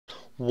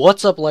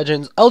What's up,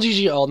 legends?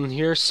 LGG Alden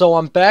here. So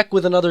I'm back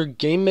with another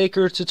Game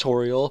Maker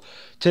tutorial.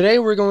 Today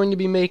we're going to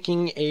be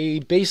making a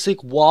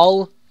basic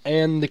wall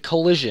and the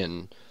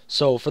collision.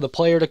 So for the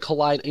player to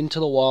collide into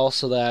the wall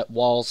so that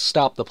walls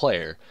stop the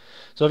player.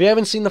 So if you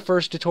haven't seen the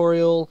first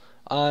tutorial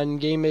on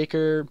Game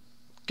Maker,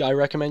 I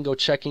recommend go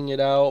checking it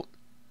out.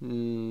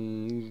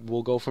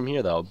 We'll go from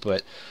here though.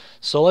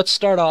 So let's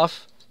start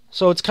off.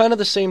 So it's kind of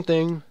the same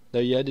thing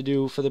that you had to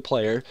do for the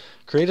player.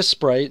 Create a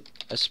sprite,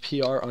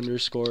 SPR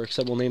underscore,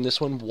 except we'll name this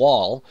one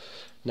wall.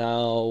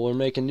 Now we'll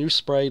make a new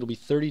sprite, it'll be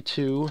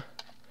 32,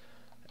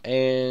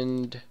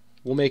 and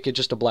we'll make it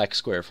just a black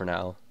square for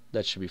now.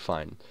 That should be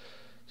fine.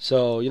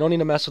 So you don't need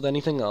to mess with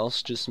anything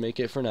else, just make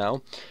it for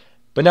now.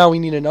 But now we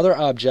need another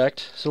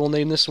object, so we'll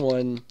name this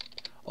one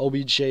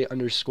obj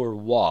underscore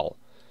wall.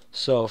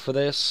 So for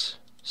this,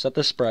 set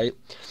the sprite.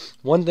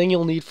 One thing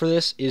you'll need for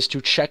this is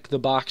to check the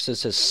box that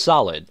says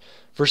solid.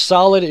 For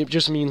solid, it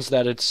just means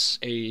that it's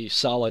a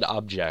solid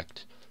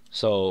object.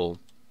 So,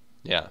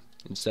 yeah,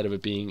 instead of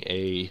it being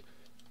a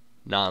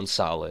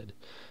non-solid.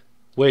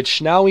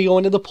 Which, now we go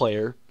into the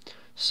player.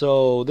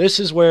 So, this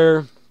is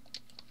where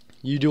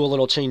you do a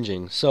little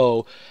changing.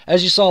 So,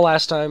 as you saw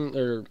last time,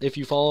 or if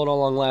you followed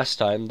along last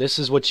time, this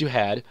is what you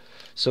had.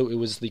 So, it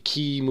was the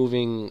key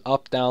moving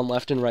up, down,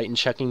 left, and right, and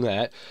checking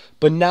that.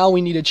 But now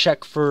we need to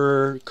check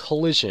for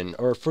collision,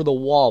 or for the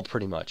wall,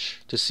 pretty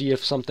much, to see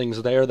if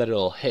something's there that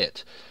it'll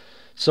hit.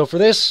 So for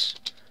this,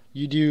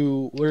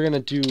 we're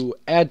going to do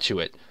add to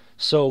it.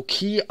 So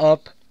key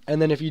up,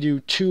 and then if you do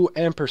 2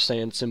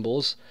 ampersand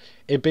symbols,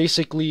 it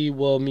basically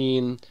will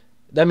mean,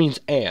 that means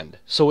and.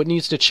 So it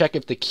needs to check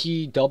if the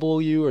key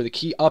W or the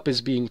key up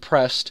is being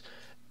pressed,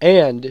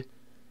 and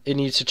it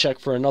needs to check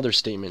for another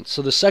statement.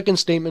 So the second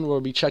statement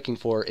we'll be checking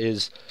for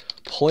is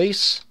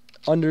place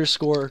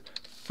underscore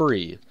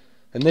free.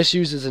 And this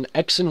uses an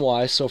X and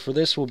Y, so for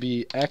this will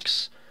be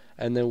X,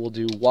 and then we'll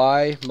do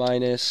Y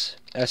minus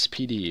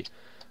SPD.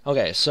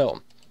 Okay,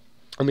 so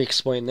let me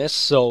explain this.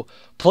 So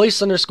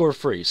place underscore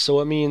free. So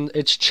I mean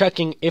it's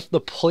checking if the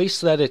place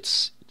that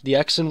it's the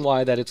X and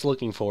Y that it's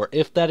looking for,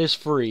 if that is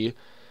free,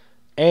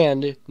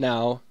 and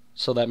now,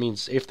 so that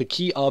means if the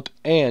key up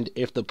and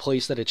if the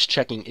place that it's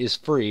checking is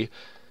free,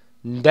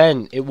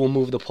 then it will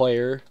move the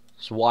player's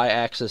Y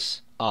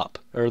axis up,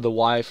 or the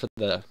Y for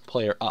the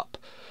player up.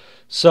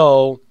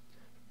 So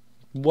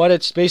what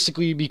it's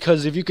basically,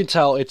 because if you can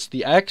tell, it's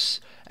the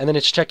X and then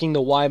it's checking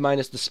the Y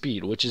minus the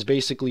speed, which is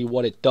basically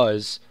what it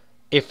does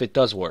if it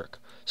does work.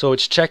 So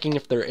it's checking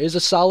if there is a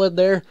solid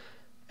there,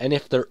 and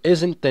if there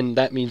isn't, then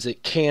that means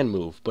it can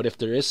move. But if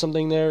there is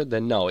something there,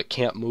 then no, it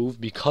can't move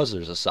because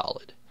there's a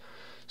solid.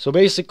 So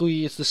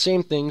basically it's the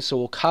same thing, so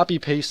we'll copy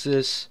paste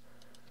this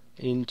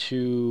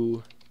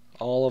into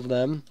all of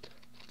them,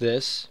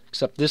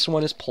 except this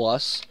one is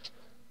plus,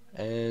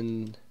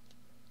 and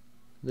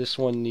this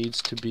one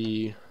needs to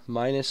be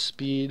minus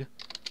speed,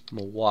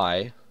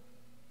 Y,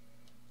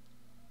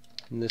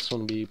 and this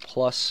one will be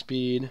plus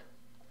speed,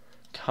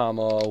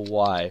 comma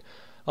Y.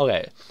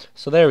 Okay,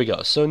 so there we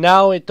go. So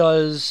now it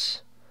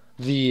does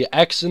the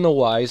X and the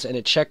Y's, and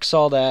it checks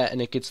all that,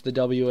 and it gets the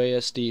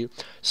WASD.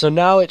 So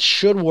now it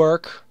should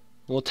work.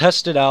 We'll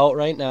test it out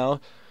right now.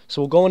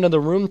 So we'll go into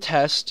the room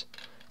test,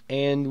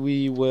 and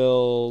we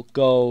will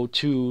go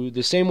to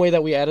the same way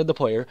that we added the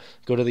player.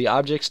 Go to the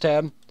Objects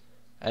tab,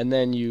 and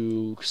then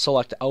you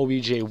select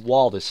LBJ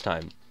wall this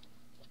time.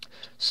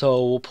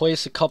 So we'll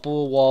place a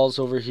couple of walls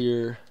over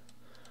here.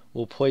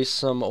 We'll place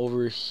some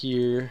over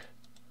here,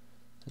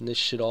 and this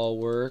should all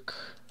work.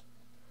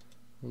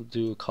 We'll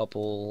do a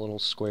couple little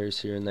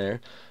squares here and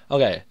there.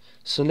 Okay,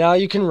 so now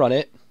you can run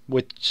it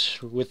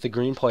with the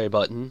green play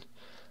button.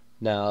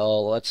 Now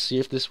let's see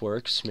if this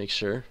works, make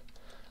sure.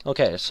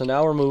 Okay, so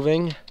now we're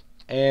moving,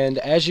 and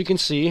as you can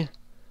see,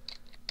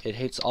 it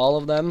hits all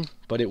of them,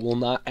 but it will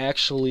not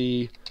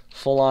actually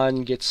full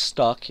on get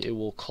stuck. It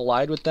will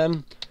collide with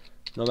them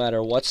no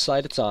matter what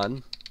side it's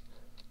on,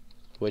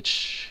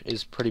 which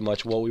is pretty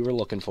much what we were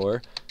looking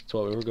for. It's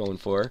what we were going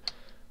for.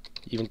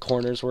 Even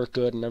corners work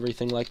good and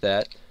everything like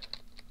that.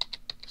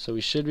 So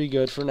we should be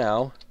good for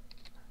now.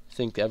 I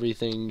think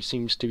everything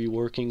seems to be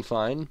working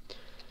fine.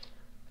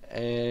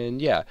 And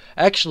yeah,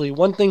 actually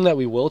one thing that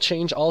we will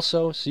change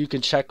also, so you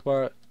can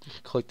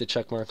click the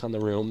check mark on the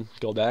room,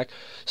 go back.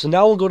 So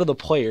now we'll go to the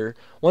player.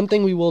 One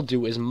thing we will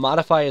do is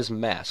modify his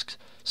mask.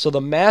 So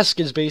the mask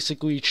is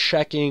basically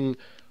checking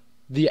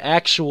the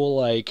actual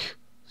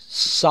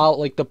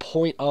the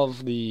point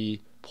of the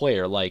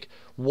player, like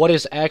what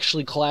is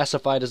actually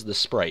classified as the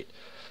sprite.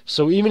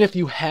 So even if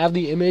you have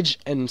the image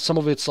and some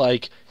of it's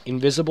like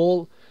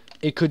invisible,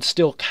 it could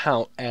still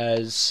count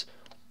as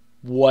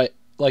what,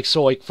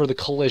 so for the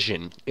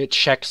collision, it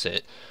checks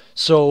it.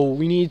 So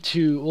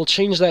we'll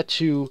change that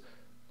to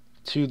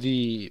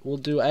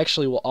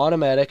we'll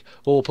automatic,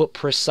 but we'll put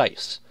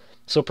precise.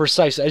 So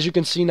precise, as you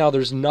can see now,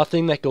 there's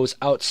nothing that goes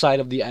outside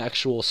of the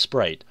actual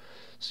sprite.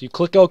 So you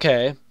click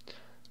OK,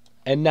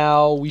 and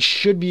now we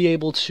should be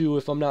able to,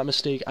 if I'm not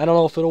mistaken, I don't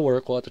know if it'll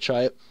work, we'll have to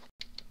try it.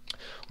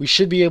 We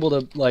should be able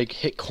to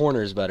hit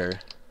corners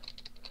better.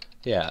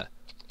 Yeah.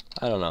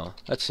 I don't know.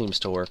 That seems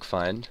to work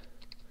fine.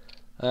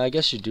 I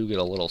guess you do get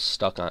a little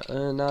stuck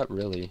on... not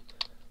really.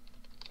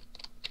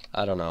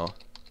 I don't know.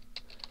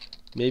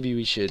 Maybe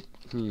we should...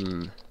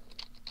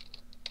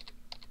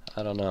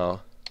 I don't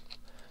know.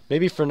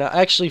 Maybe for now...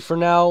 Actually, for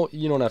now,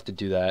 you don't have to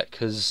do that,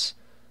 because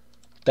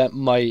that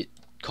might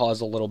cause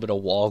a little bit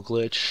of wall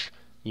glitch.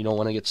 You don't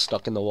want to get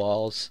stuck in the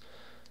walls.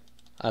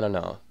 I don't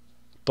know.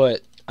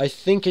 But I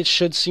think it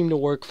should seem to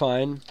work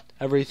fine.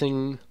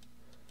 Everything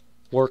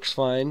works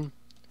fine.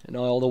 And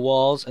all the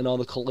walls and all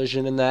the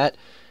collision and that.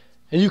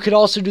 And you could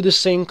also do the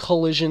same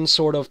collision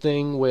sort of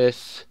thing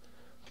with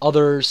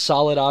other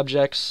solid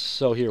objects.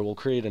 So here, we'll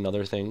create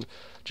another thing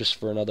just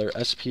for another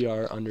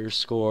SPR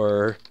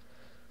underscore.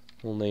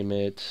 We'll name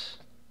it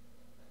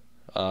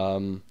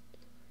wall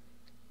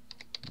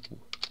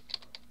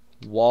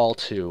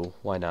 2.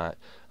 Why not?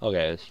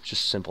 Okay,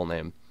 just simple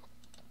name.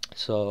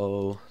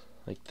 So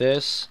like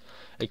this.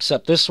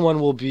 Except this one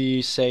will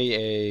be,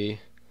 say,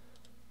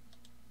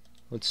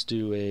 let's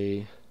do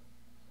a,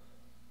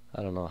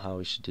 I don't know how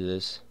we should do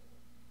this.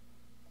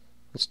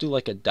 Let's do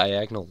like a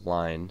diagonal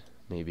line,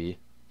 maybe.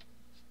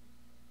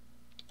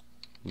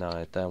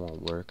 No, that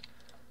won't work.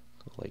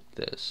 Go like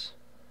this.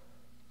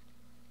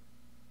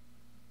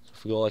 So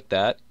if we go like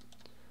that.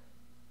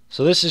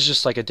 So this is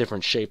just like a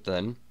different shape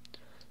then.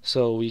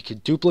 So we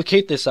could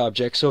duplicate this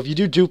object. So if you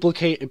do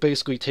duplicate, it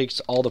basically takes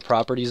all the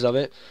properties of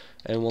it.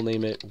 And we'll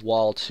name it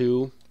wall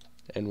 2.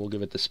 And we'll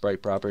give it the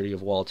sprite property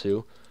of wall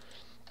 2.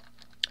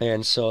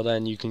 And so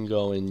then you can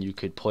go and you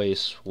could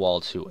place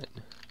wall 2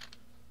 in.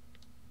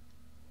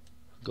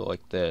 Go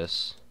like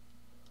this.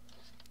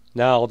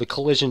 Now the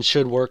collision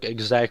should work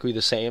exactly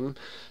the same.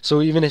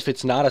 So even if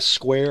it's not a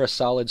square, a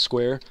solid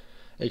square,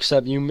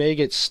 except you may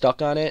get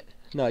stuck on it.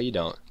 No, you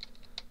don't.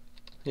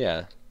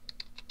 Yeah.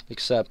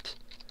 Except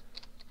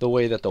the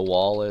way that the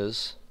wall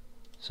is.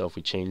 So if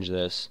we change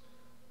this,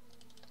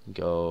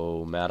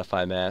 go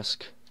mattify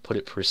mask, put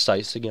it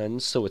precise again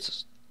so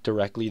it's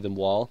directly the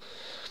wall.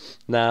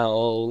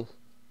 Now,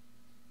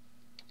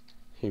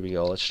 here we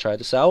go. Let's try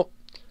this out.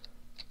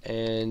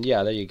 And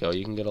yeah, there you go.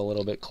 You can get a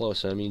little bit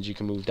closer. That means you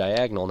can move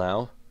diagonal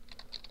now,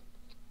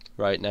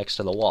 right next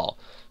to the wall.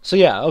 So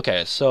yeah,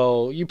 okay.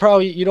 So you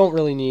don't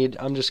really need.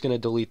 I'm just gonna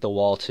delete the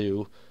wall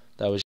too.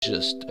 That was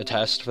just a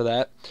test for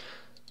that.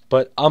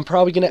 But I'm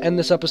probably gonna end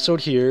this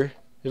episode here.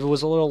 If it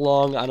was a little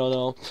long, I don't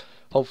know.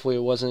 Hopefully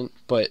it wasn't.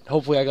 But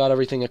hopefully I got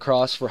everything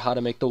across for how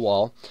to make the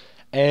wall.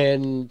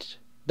 And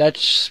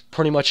that's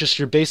pretty much just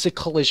your basic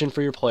collision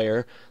for your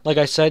player. Like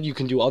I said, you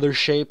can do other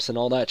shapes and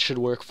all that should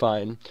work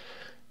fine.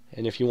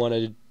 And if you want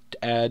to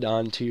add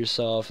on to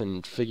yourself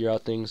and figure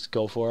out things,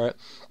 go for it.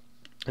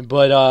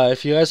 But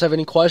if you guys have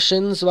any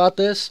questions about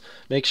this,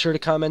 make sure to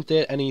comment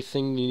it.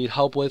 Anything you need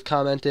help with,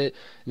 comment it.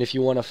 And if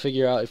you want to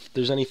figure out if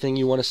there's anything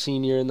you want to see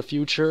near in the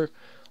future,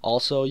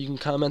 also you can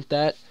comment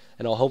that,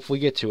 and I'll hopefully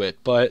get to it.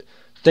 But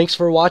thanks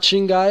for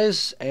watching,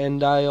 guys,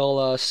 and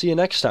I'll see you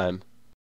next time.